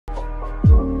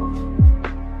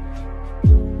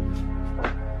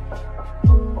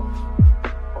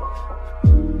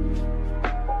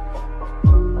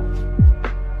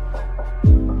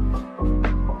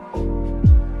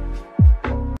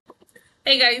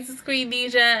Hey guys, it's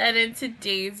Queendija, and in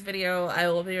today's video, I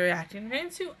will be reacting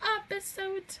to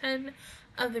episode 10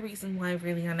 of The Reason Why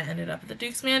Raeliana Ended Up at the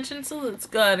Duke's Mansion. So let's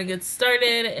go ahead and get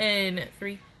started in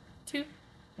 3, 2,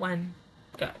 1,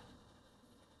 go.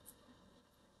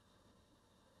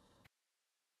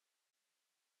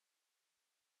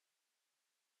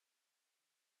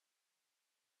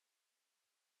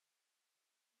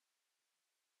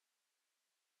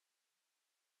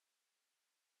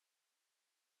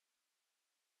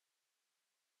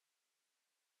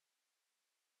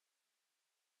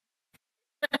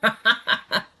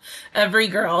 Every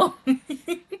girl.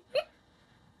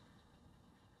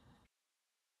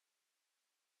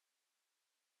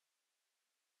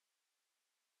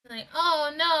 Like,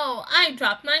 oh no, I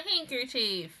dropped my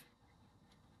handkerchief.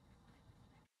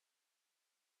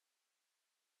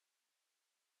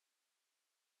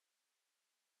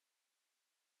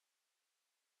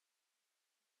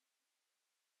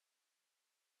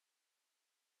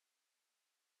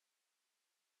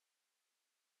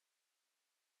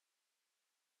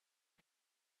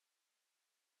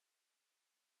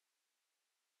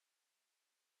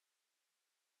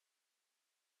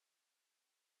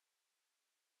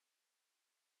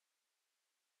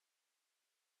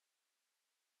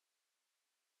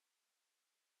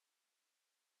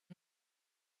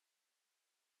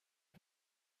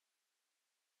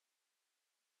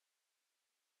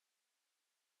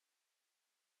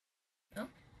 Oh,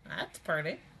 that's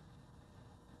pretty.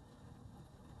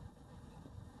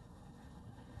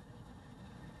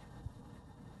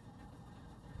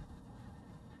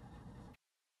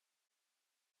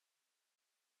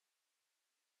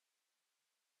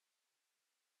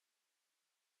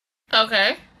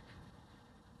 Okay.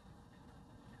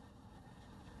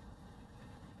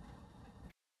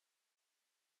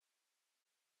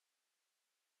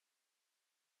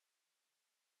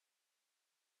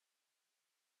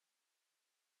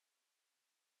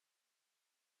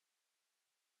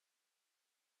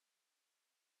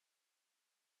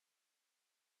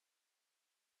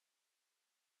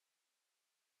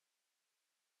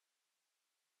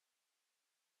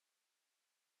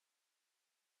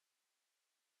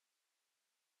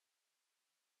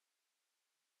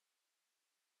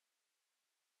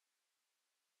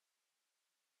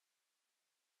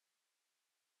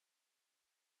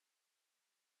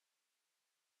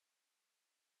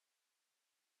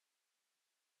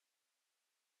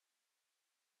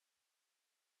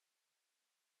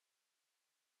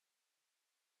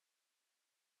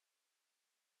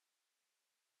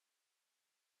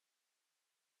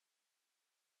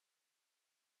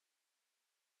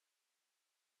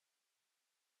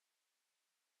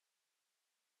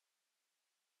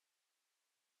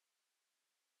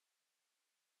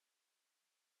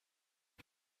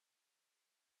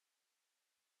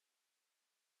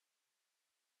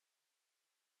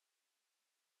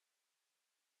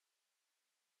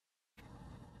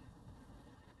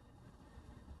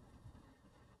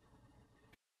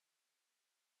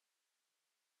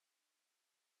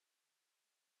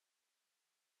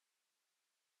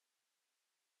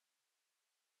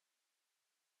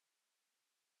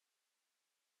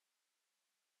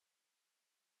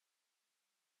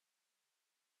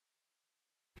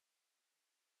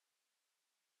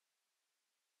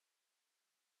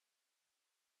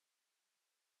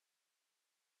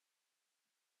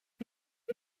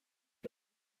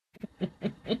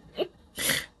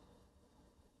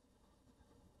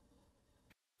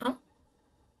 Oh,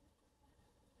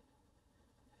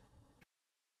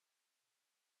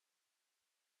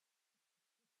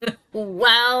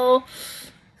 well.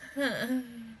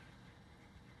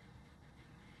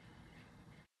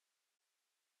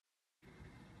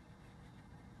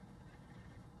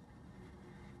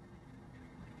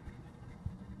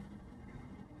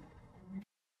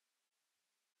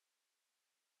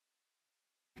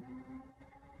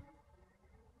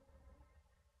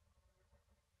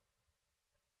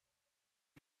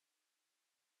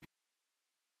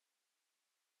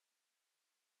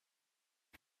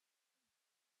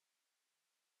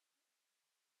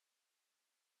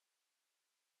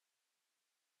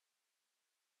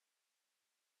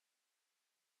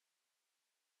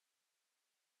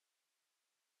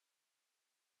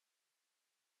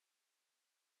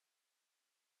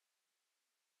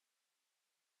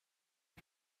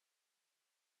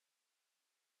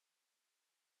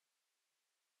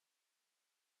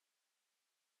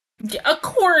 Yeah, of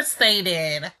course they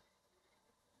did.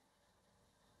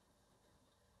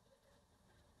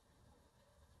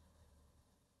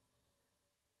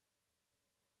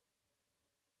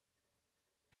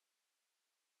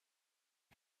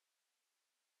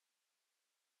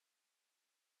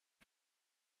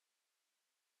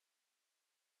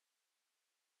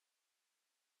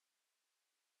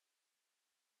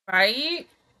 Right?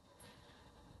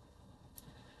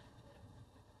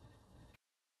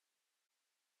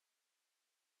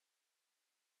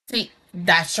 See,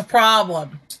 that's your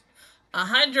problem.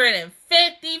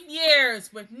 150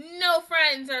 years with no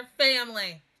friends or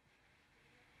family.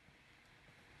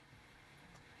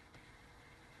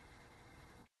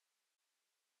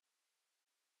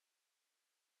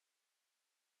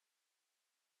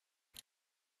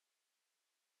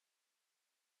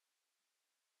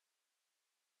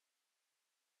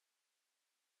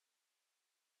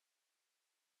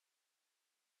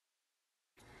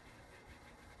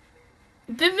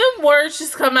 Did the words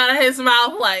just come out of his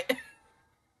mouth like,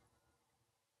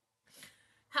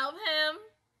 help him?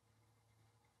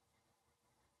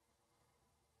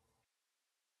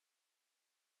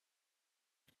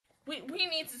 We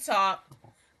need to talk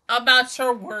about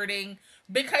your wording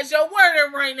because your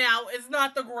wording right now is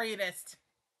not the greatest.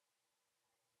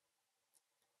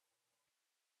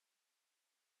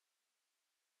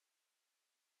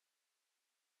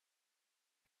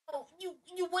 Oh,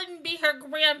 you wouldn't be her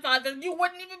grandfather. You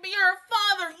wouldn't even be her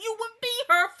father. You would be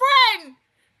her friend.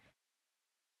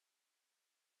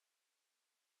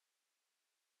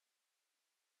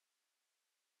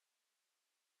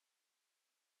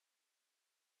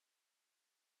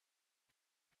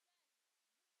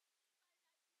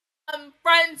 I'm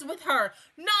friends with her,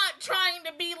 not trying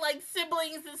to be like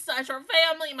siblings and such or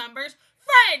family members.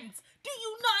 Friends. Do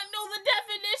you not know the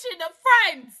definition of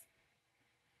friends?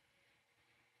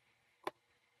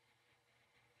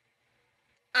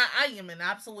 I am in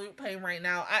absolute pain right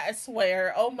now. I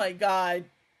swear. Oh my god.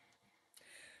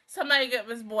 Somebody get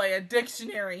this boy a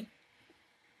dictionary.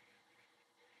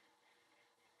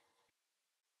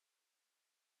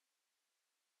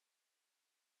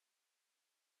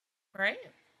 Right?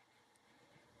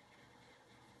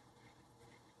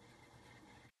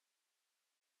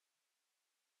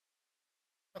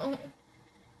 Oh,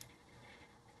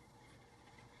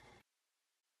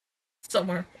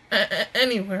 somewhere.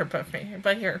 Anywhere but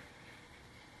here.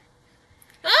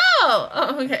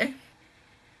 Oh, okay.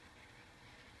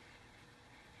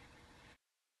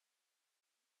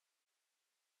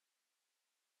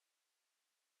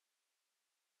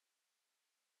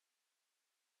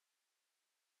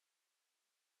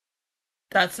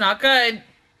 That's not good.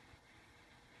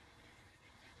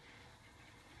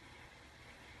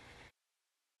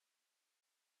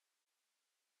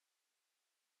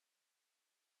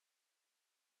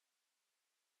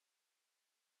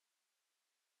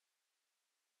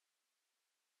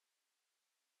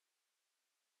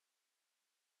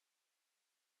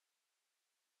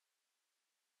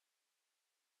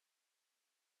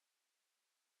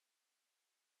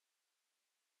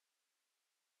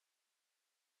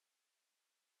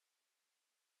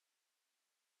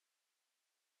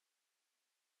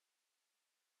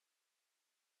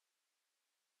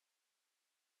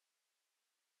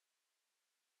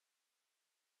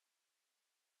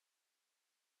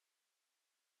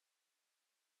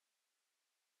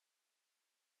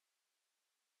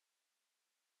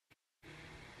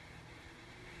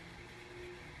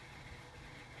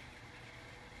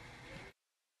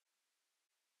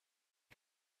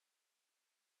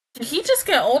 Did he just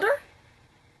get older?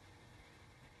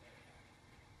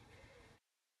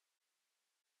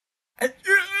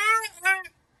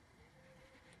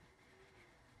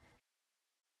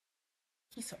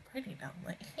 He's so pretty now.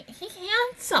 Like he's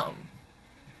handsome.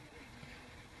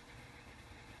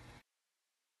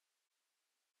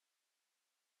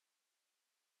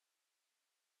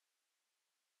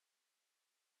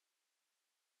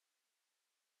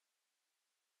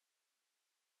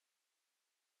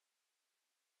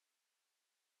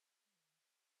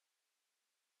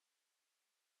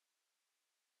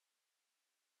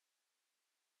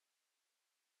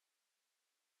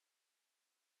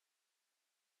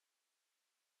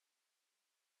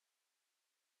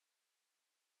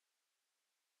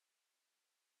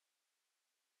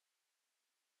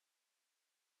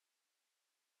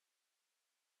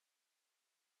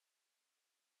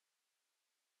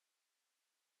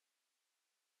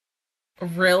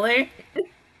 Really?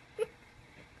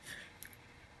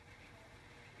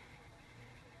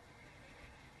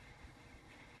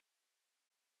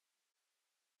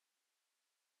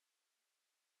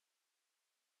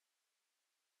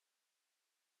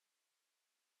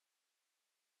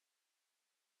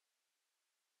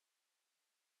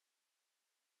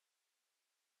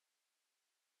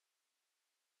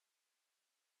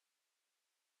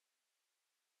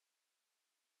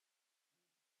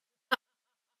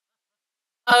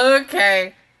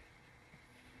 Okay.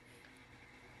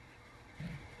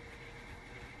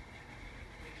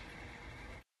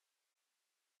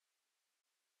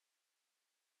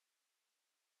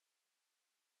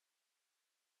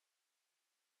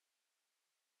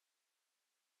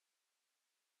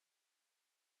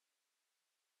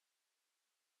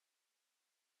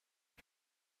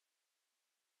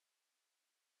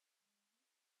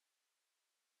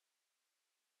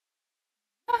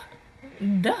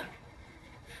 Duh.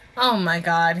 Oh my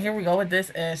god, here we go with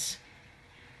this ish.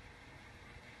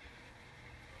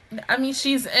 I mean,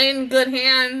 she's in good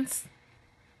hands.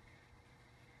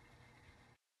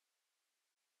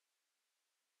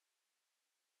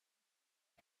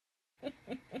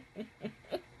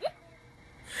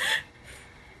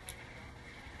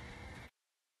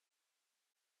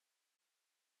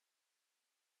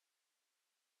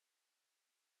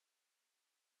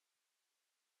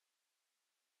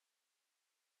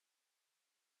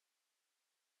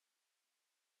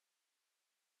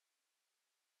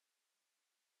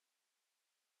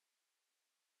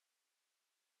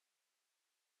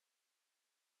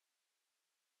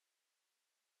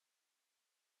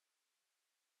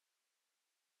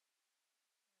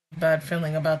 Bad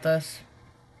feeling about this.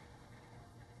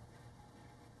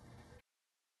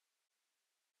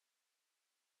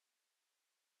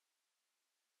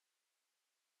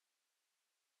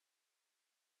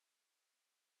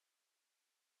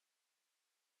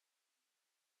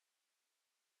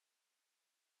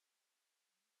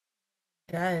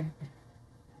 Dead.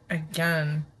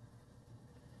 Again.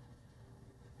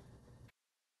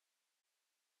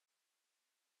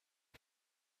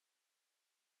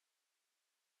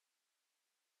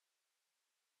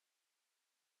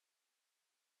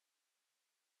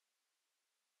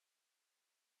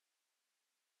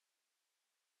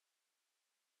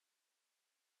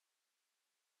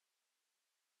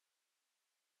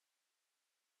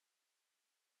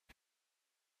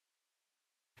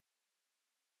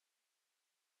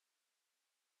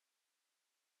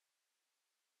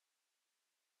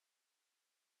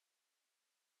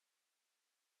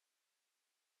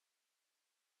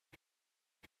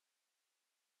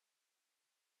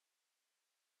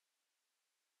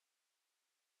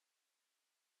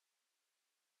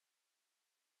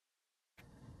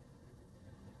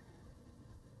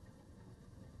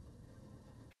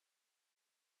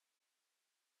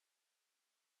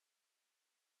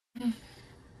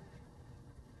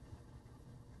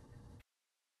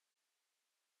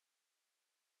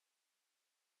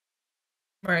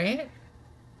 Right?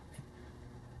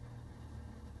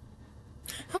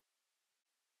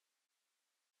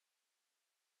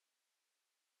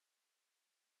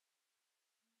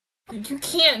 You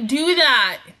can't do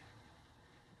that.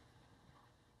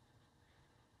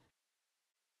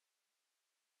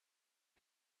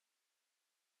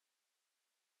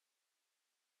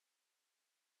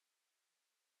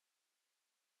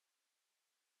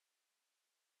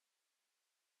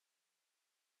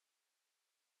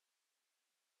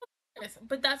 Yes,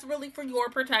 but that's really for your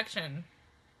protection.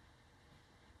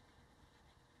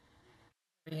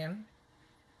 Ian.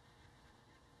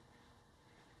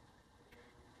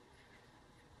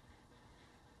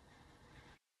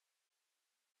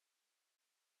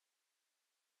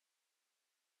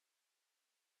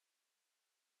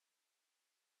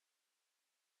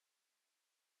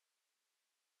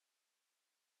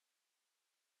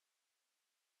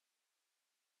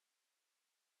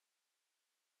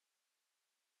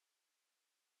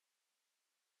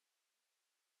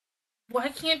 Why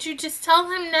can't you just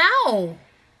tell him now?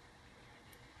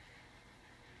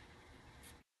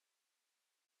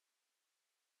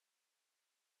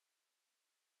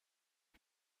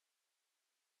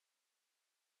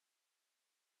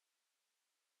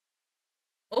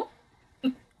 Oh,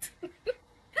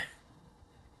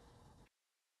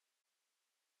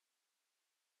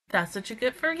 that's what you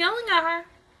get for yelling at her.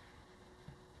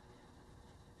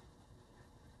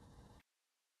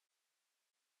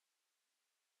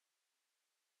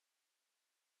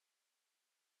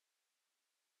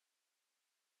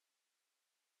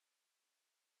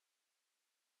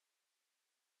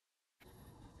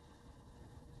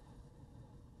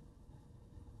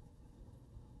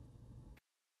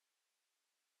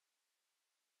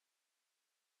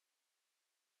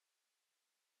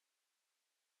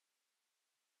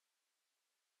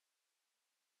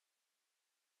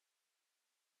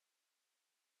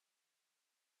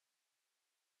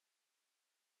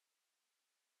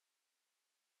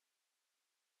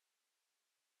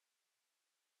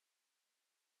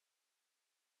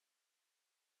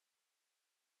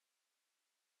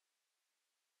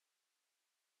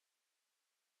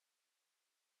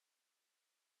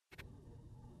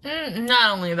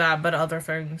 Not only that, but other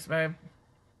things, babe.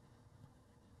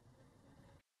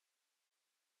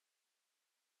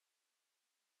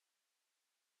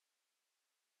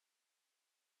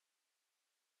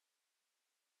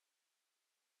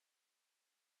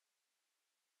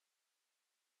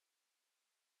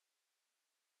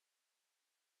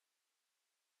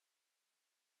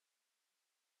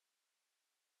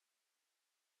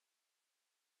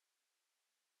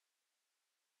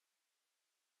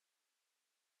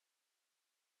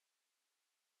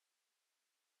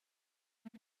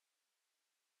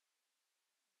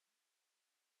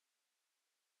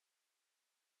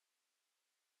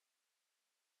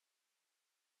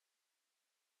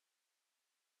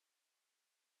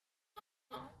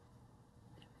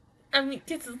 I mean,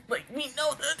 this is like, we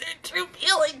know that they're true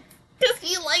feeling because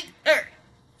he liked her.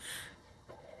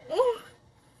 Ooh.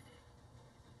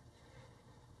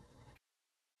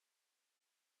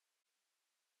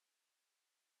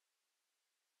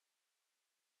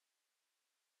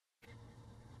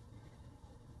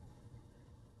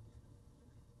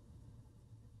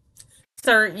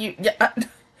 Sir,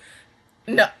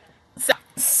 no,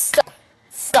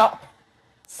 stop.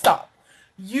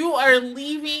 You are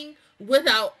leaving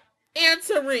without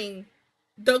answering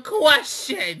the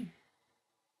question.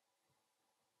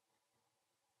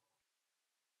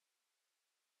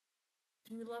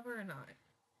 Do you love her or not?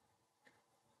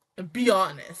 Be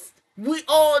honest. We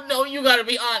all know you gotta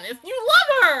be honest. You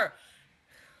love her!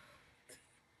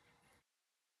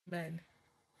 Men.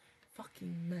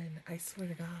 Fucking men, I swear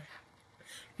to God.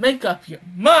 Make up your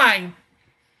mind!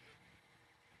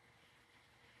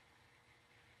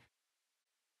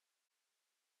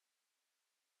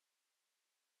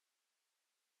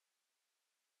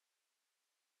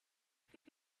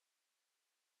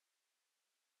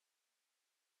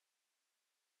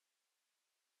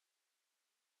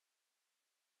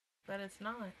 But it's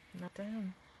not. Not to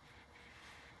him.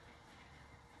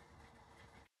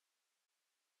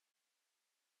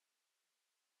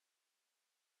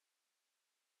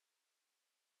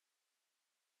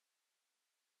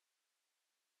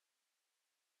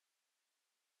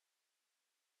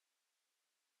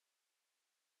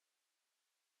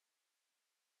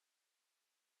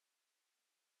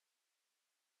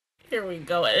 Here we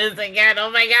go. It is again. Oh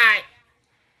my God.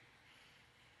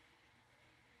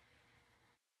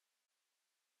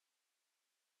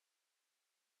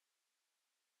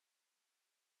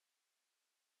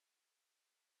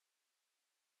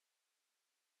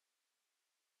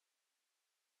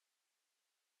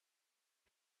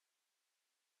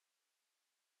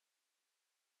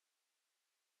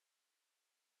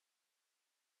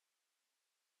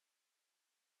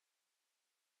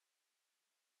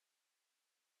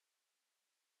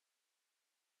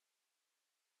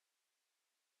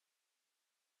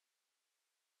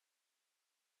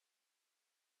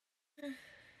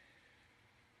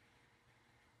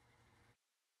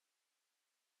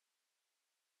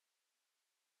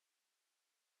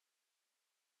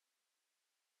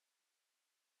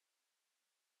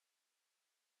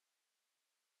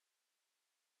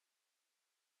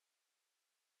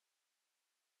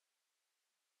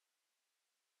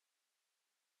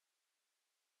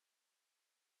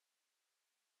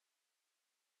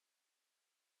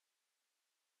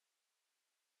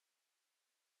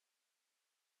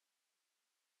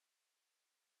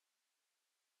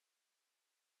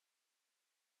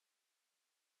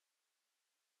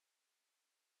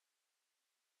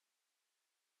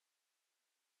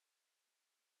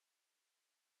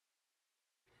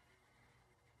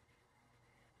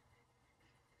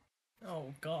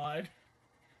 Oh God.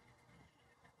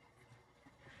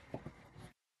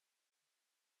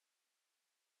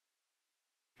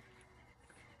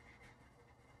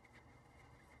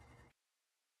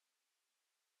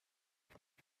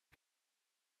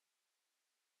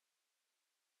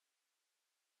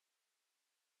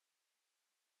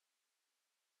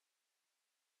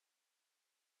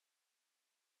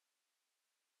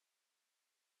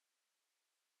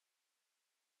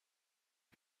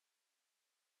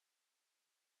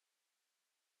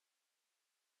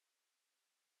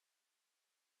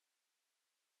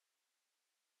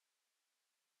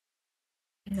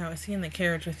 Now, is he in the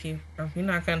carriage with you? Are we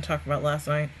not going to talk about last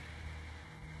night?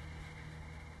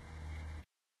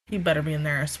 He better be in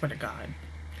there, I swear to God.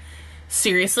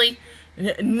 Seriously?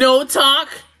 No talk?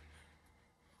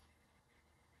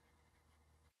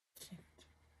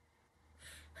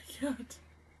 I can't.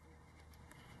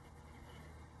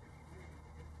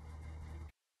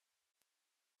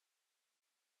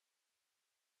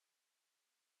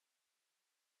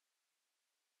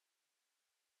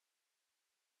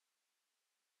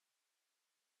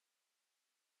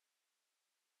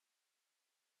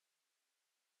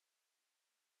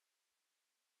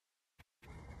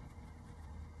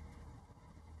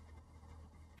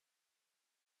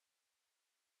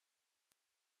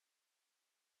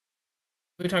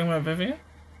 Are we talking about Vivian?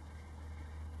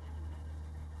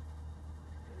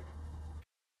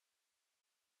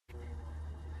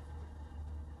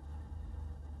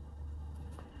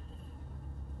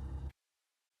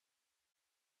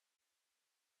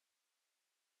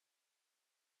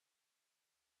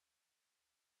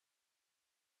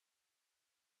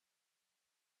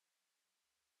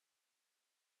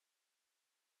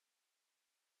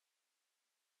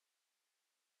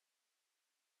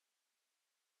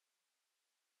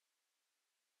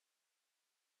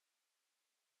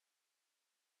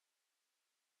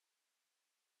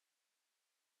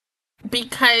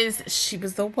 Because she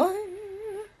was the one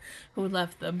who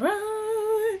left the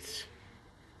brunch.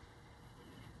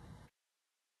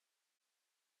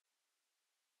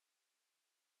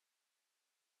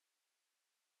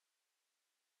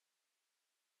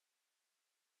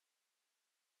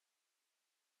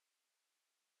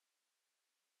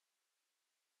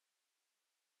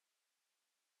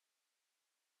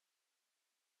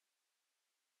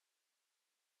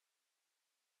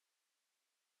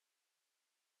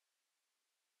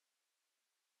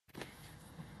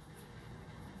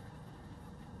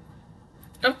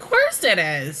 Of course it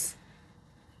is.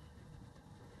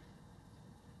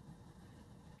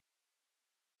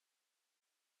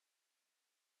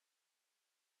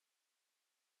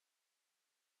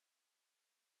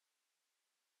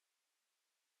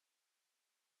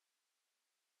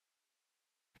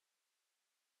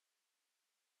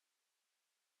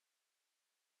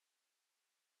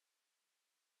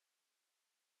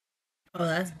 Oh,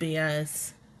 that's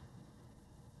BS.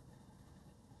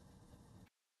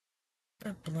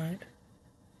 The blood.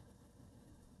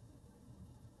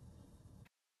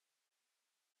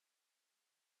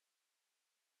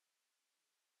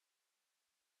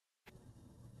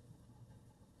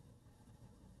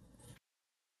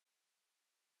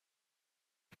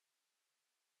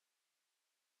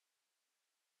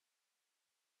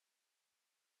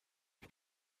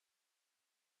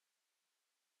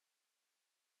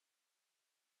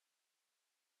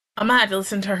 I'm gonna have to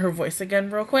listen to her voice again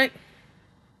real quick.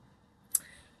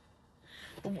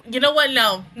 You know what?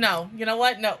 No, no. You know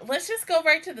what? No. Let's just go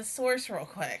right to the source real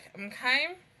quick,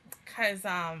 okay? Cause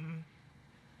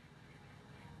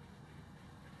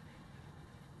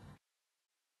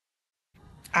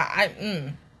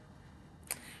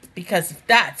because if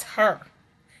that's her,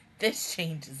 this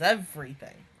changes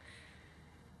everything.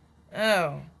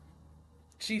 Oh,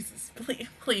 Jesus! Please,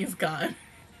 please, God,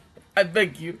 I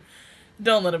beg you,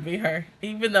 don't let it be her.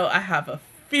 Even though I have a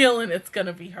feeling it's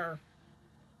gonna be her.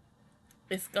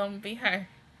 It's gonna be her.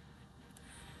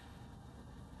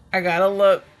 I gotta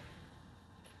look.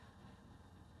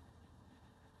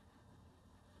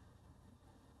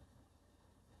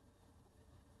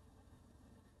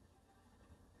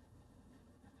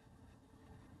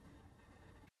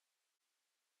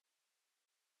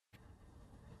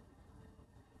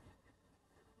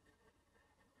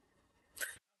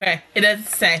 Okay, it doesn't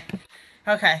say.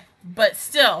 Okay, but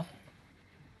still,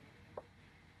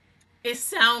 it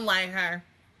sound like her.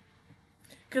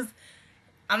 Cause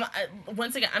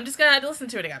once again, I'm just gonna have to listen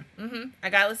to it again. I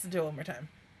gotta listen to it one more time.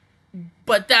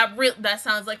 But that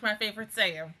sounds like my favorite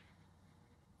saying.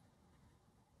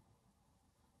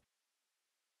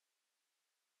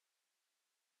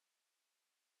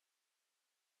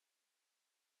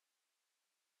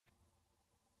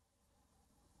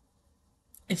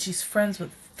 And she's friends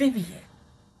with Vivian.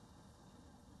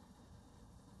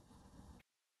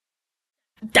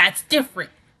 That's different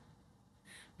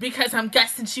because I'm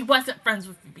guessing she wasn't friends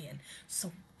with Vivian.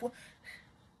 So,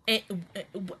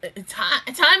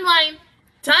 timeline,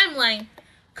 timeline,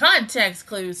 context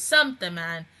clues, something,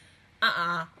 man.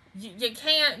 You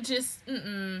can't just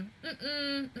mm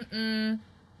mm.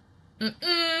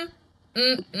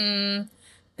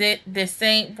 This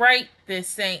ain't right.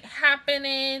 This ain't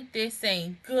happening. This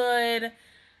ain't good.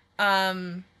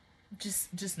 Um,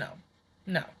 just no,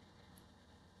 no.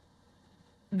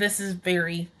 This is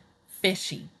very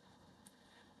fishy.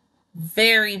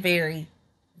 Very, very,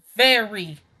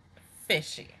 very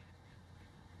fishy.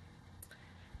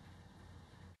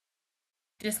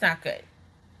 Just not good.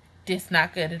 Just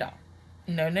not good at all.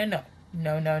 No, no, no.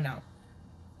 No, no, no.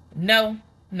 No,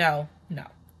 no, no.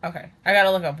 Okay, I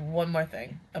gotta look up one more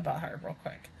thing about her real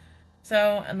quick.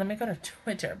 So, and let me go to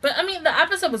Twitter. But I mean, the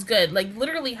episode was good. Like,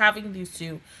 literally having these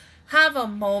two have a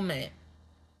moment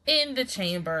in the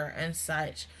chamber and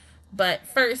such. But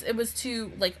first, it was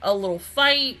to, like, a little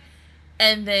fight.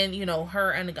 And then,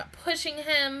 her ended up pushing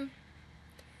him.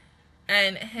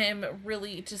 And him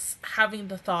really just having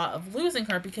the thought of losing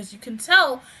her, because you can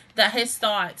tell that his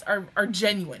thoughts are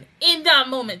genuine. In that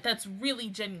moment, that's really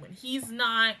genuine. He's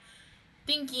not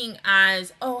thinking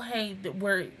as, oh, hey,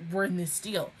 we're in this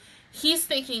deal. He's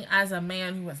thinking as a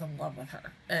man who is in love with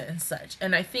her and such.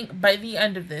 And I think by the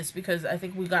end of this, because I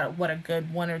think we got, a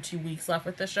good 1 or 2 weeks left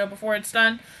with the show before it's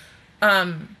done,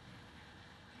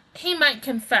 he might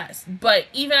confess. But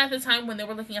even at the time when they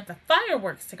were looking at the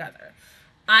fireworks together,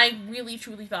 I really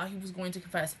truly thought he was going to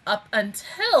confess, up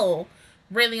until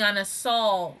Raeliana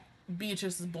saw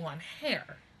Beatrice's blonde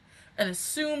hair and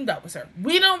assumed that was her.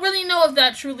 We don't really know if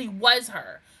that truly was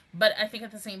her, but I think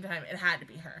at the same time it had to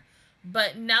be her.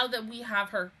 But now that we have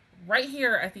her right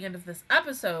here at the end of this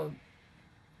episode,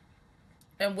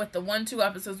 And with the 1-2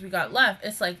 episodes we got left,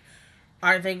 it's like,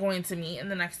 are they going to meet in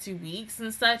the next 2 weeks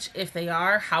and such? If they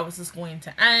are, how is this going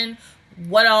to end?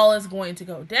 What all is going to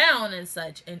go down and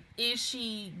such? And is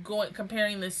she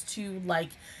comparing this to, like,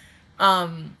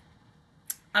 I'm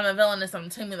a villainess, I'm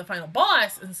Tammy the final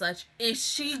boss and such? Is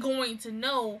she going to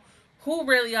know who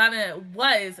Raeliana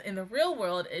was in the real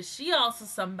world? Is she also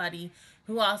somebody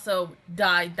who also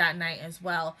died that night as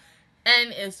well?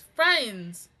 And is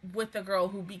friends with the girl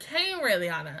who became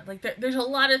Raeliana. Like, there's a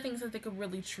lot of things that they could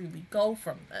really truly go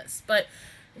from this. But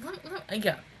let me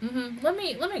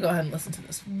go ahead and listen to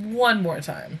this one more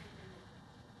time.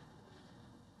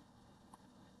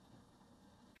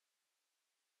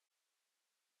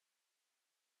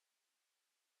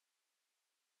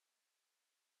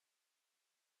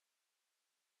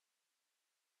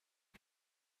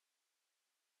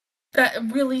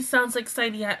 That really sounds like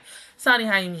Saudi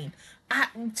Haymin.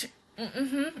 I'm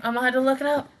gonna have to look it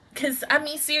up. Because, I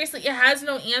mean, seriously, it has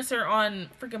no answer on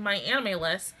freaking my anime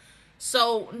list.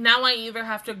 So now I either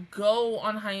have to go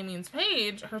on Hayamin's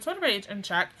page, her Twitter page, and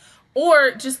check,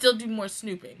 or just still do more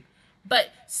snooping.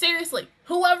 But seriously,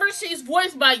 whoever she's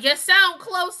voiced by, you sound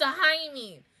close to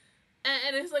Hayamin.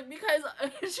 And it's like, because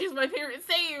she's my favorite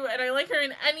Seiyu, and I like her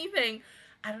in anything,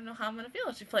 I don't know how I'm gonna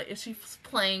feel if she's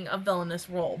playing a villainous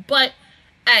role. But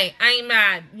hey, I ain't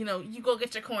mad. You know, you go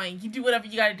get your coin. You do whatever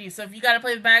you gotta do. So if you gotta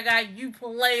play the bad guy, you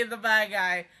play the bad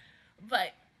guy.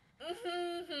 But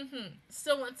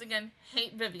still, once again,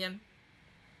 hate Vivian.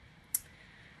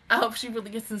 I hope she really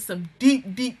gets in some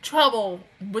deep, deep trouble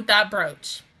with that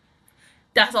brooch.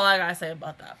 That's all I gotta say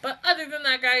about that. But other than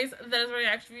that, guys, that is my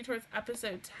reaction review towards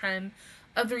episode 10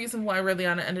 of the reason why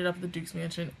Raeliana ended up at the Duke's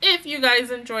Mansion. If you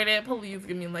guys enjoyed it, please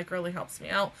give me a like. It really helps me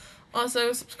out.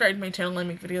 Also, subscribe to my channel. I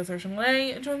make videos every single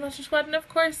day. Join the Monster Squad. And of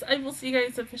course, I will see you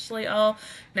guys officially all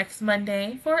next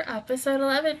Monday for episode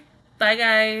 11. Bye,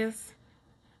 guys.